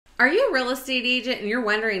Are you a real estate agent and you're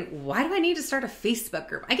wondering, why do I need to start a Facebook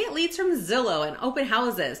group? I get leads from Zillow and open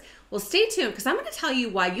houses. Well, stay tuned because I'm going to tell you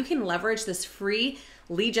why you can leverage this free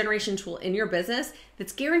lead generation tool in your business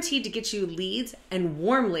that's guaranteed to get you leads and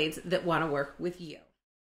warm leads that want to work with you.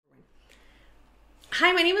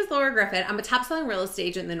 Hi, my name is Laura Griffith. I'm a top-selling real estate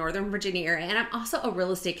agent in the Northern Virginia area, and I'm also a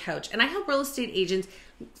real estate coach. And I help real estate agents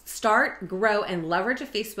start, grow, and leverage a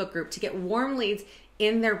Facebook group to get warm leads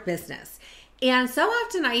in their business. And so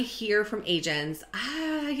often I hear from agents,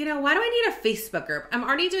 why do I need a Facebook group? I'm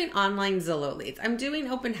already doing online Zillow leads. I'm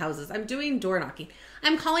doing open houses. I'm doing door knocking.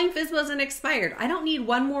 I'm calling FSBOs and expired. I don't need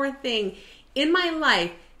one more thing in my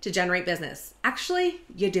life to generate business. Actually,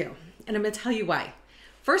 you do. And I'm going to tell you why.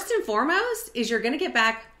 First and foremost is you're going to get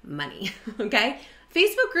back money, okay?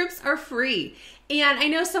 Facebook groups are free. And I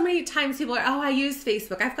know so many times people are, I use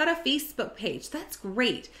Facebook. I've got a Facebook page. That's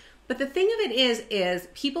great. But the thing of it is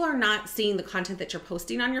people are not seeing the content that you're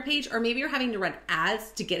posting on your page, or maybe you're having to run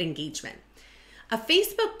ads to get engagement. A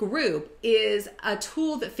Facebook group is a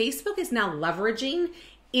tool that Facebook is now leveraging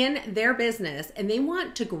in their business, and they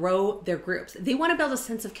want to grow their groups. They want to build a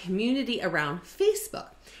sense of community around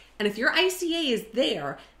Facebook. And if your ICA is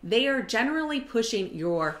there, they are generally pushing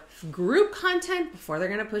your group content before they're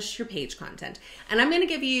going to push your page content. And I'm going to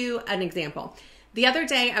give you an example. The other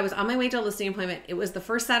day, I was on my way to a listing appointment. It was the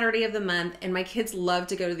first Saturday of the month, and my kids love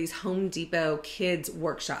to go to these Home Depot kids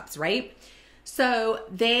workshops, right? So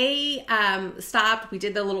they stopped, we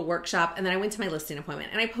did the little workshop, and then I went to my listing appointment.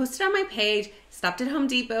 And I posted on my page, stopped at Home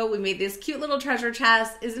Depot, we made this cute little treasure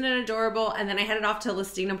chest, isn't it adorable? And then I headed off to a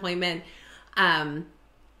listing appointment.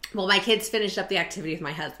 Well, my kids finished up the activity with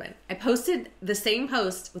my husband. I posted the same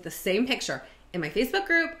post with the same picture in my Facebook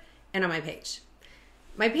group and on my page.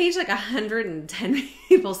 My page, like 110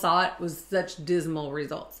 people saw it, was such dismal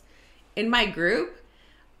results. In my group,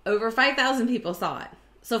 over 5,000 people saw it.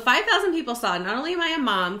 So 5,000 people saw, not only am I a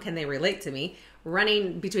mom, can they relate to me,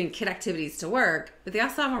 running between kid activities to work, but they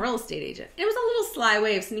also saw I'm a real estate agent. It was a little sly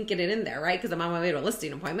way of sneaking it in there, right? Because I'm on my way to a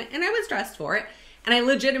listing appointment, and I was dressed for it, and I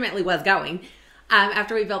legitimately was going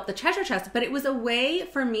after we built the treasure chest, but it was a way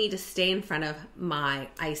for me to stay in front of my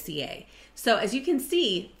ICA. So as you can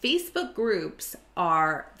see, Facebook groups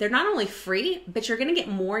they're not only free, but you're gonna get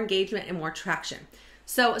more engagement and more traction.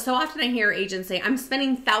 So often I hear agents say, I'm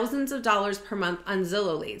spending thousands of dollars per month on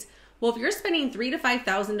Zillow leads. Well, if you're spending $3,000 to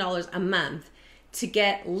 $5,000 a month to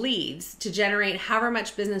get leads, to generate however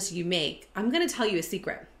much business you make, I'm gonna tell you a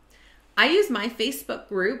secret. I use my Facebook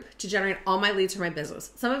group to generate all my leads for my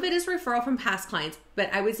business. Some of it is referral from past clients,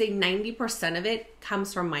 but I would say 90% of it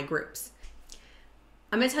comes from my groups.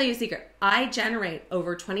 I'm gonna tell you a secret. I generate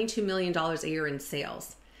over $22 million a year in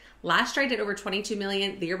sales. Last year I did over $22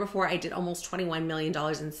 million. The year before I did almost $21 million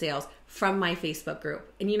in sales from my Facebook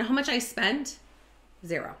group. And you know how much I spent?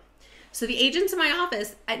 $0. So the agents in my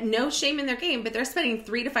office, at no shame in their game, but they're spending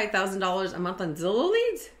 $3,000 to $5,000 a month on Zillow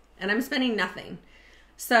leads, and I'm spending nothing.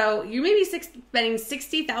 So you may be spending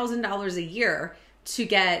 $60,000 a year to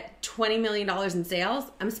get $20 million in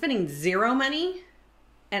sales. I'm spending zero money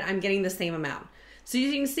and I'm getting the same amount. So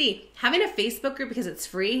you can see having a Facebook group, because it's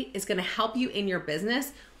free, is going to help you in your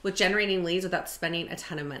business with generating leads without spending a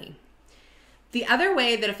ton of money. The other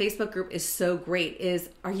way that a Facebook group is so great is,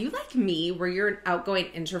 are you like me where you're an outgoing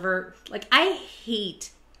introvert? Like, I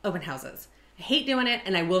hate open houses. I hate doing it,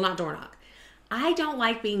 and I will not door knock. I don't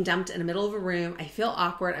like being dumped in the middle of a room. I feel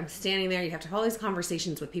awkward. I'm standing there. You have to have all these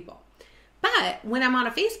conversations with people. But when I'm on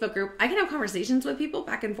a Facebook group, I can have conversations with people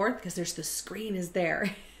back and forth because the screen is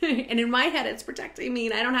there. And in my head, it's protecting me,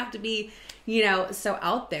 and I don't have to be, so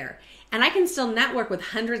out there. And I can still network with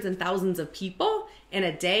hundreds and thousands of people in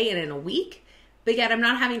a day and in a week, but yet I'm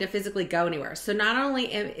not having to physically go anywhere. So not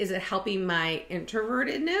only is it helping my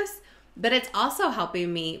introvertedness, but it's also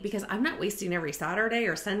helping me because I'm not wasting every Saturday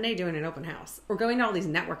or Sunday doing an open house or going to all these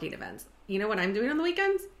networking events. You know what I'm doing on the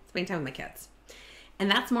weekends? Spending time with my kids. And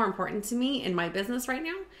that's more important to me in my business right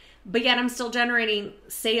now. But yet I'm still generating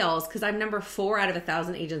sales because I'm number 4 out of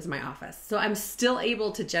 1,000 agents in my office. So I'm still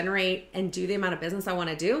able to generate and do the amount of business I want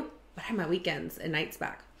to do, but I have my weekends and nights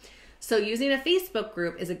back. So using a Facebook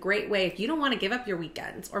group is a great way if you don't want to give up your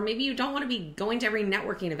weekends, or maybe you don't want to be going to every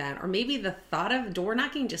networking event, or maybe the thought of door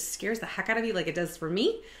knocking just scares the heck out of you like it does for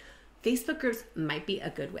me. Facebook groups might be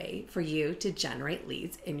a good way for you to generate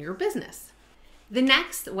leads in your business. The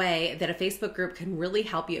next way that a Facebook group can really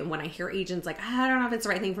help you, and when I hear agents like, I don't know if it's the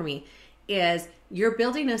right thing for me, is you're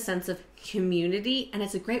building a sense of community, and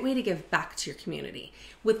it's a great way to give back to your community.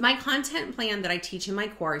 With my content plan that I teach in my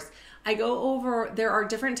course, I go over, there are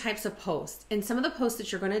different types of posts, and some of the posts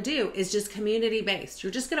that you're going to do is just community based.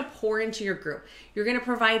 You're just going to pour into your group. You're going to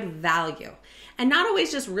provide value, and not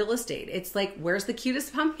always just real estate. It's like, where's the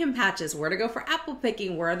cutest pumpkin patches, where to go for apple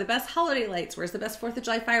picking, where are the best holiday lights, where's the best 4th of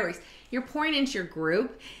July fireworks. You're pouring into your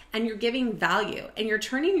group, and you're giving value, and you're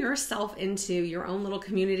turning yourself into your own little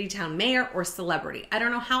community town mayor or celebrity. I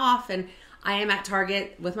don't know how often I am at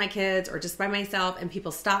Target with my kids or just by myself, and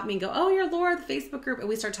people stop me and go, oh, you're Laura, the Facebook group, and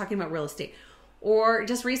we start talking about real estate. Or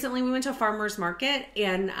just recently we went to a farmer's market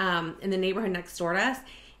and in the neighborhood next door to us,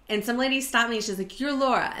 and some lady stopped me. She's like, you're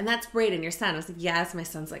Laura, and that's Braden, your son. I was like, yes. My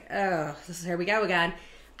son's like, oh, here we go again.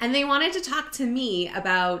 And they wanted to talk to me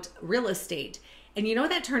about real estate. And you know what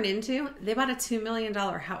that turned into? They bought a $2 million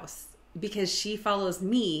house because she follows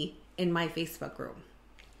me in my Facebook group.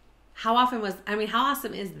 How awesome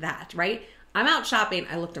is that, right? I'm out shopping.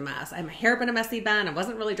 I looked a mess. I had my hair up in a messy bun. I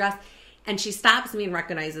wasn't really dressed. And she stops me and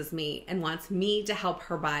recognizes me and wants me to help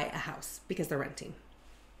her buy a house because they're renting.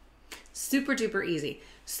 Super duper easy.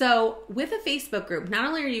 So with a Facebook group, not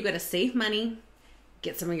only are you going to save money,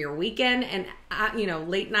 get some of your weekend and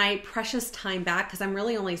late night precious time back, because I'm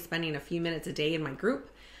really only spending a few minutes a day in my group,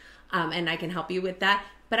 and I can help you with that.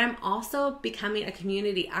 But I'm also becoming a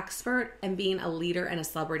community expert and being a leader and a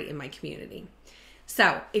celebrity in my community.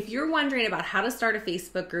 So if you're wondering about how to start a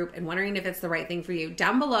Facebook group and wondering if it's the right thing for you,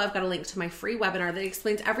 down below I've got a link to my free webinar that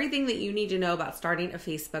explains everything that you need to know about starting a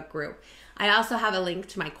Facebook group. I also have a link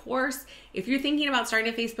to my course. If you're thinking about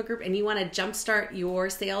starting a Facebook group and you want to jumpstart your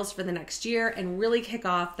sales for the next year and really kick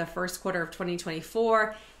off the first quarter of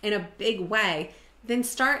 2024 in a big way, then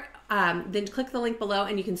click the link below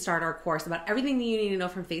and you can start our course about everything that you need to know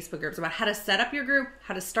from Facebook groups, about how to set up your group,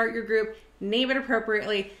 how to start your group, name it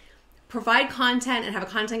appropriately, provide content and have a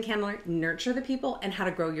content handler, nurture the people, and how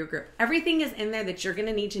to grow your group. Everything is in there that you're going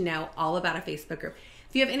to need to know all about a Facebook group.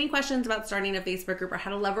 If you have any questions about starting a Facebook group or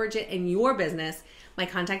how to leverage it in your business, my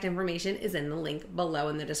contact information is in the link below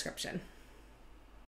in the description.